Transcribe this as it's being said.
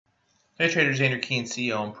Hey traders, Andrew Keen,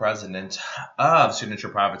 CEO and President of Signature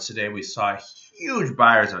Profits. Today we saw huge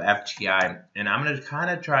buyers of FTI, and I'm going to kind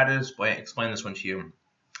of try to explain this one to you.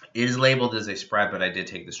 It is labeled as a spread, but I did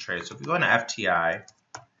take this trade. So if we go into FTI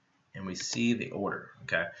and we see the order,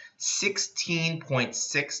 okay,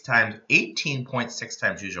 16.6 times, 18.6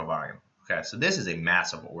 times usual volume. Okay, so this is a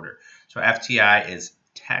massive order. So FTI is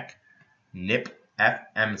Tech NIP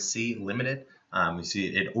FMC Limited. You see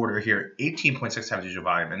it order here 18.6 times usual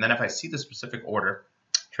volume. And then if I see the specific order,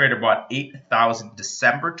 trader bought 8,000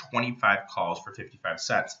 December 25 calls for 55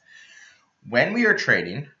 cents. When we are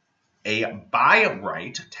trading, a buy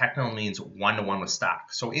right technically means 1-to-1 with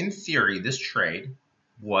stock. So in theory, this trade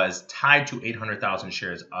was tied to 800,000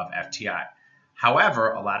 shares of FTI.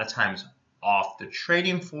 However, a lot of times off the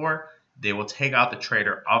trading floor, they will take out the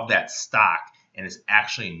trader of that stock, and it's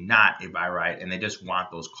actually not a buy right, and they just want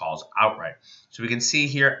those calls outright. So we can see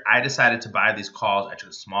here, I decided to buy these calls. I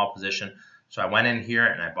took a small position. So I went in here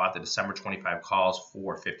and I bought the December 25 calls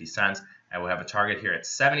for 50 cents. I will have a target here at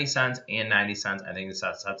 70 cents and 90 cents. I think this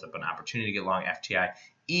sets up an opportunity to get long FTI.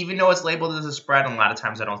 Even though it's labeled as a spread, and a lot of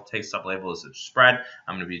times I don't take stuff labeled as a spread,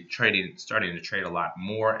 I'm going to be starting to trade a lot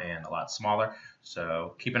more and a lot smaller.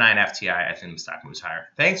 So keep an eye on FTI. I think the stock moves higher.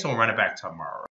 Thanks, and we'll run it back tomorrow.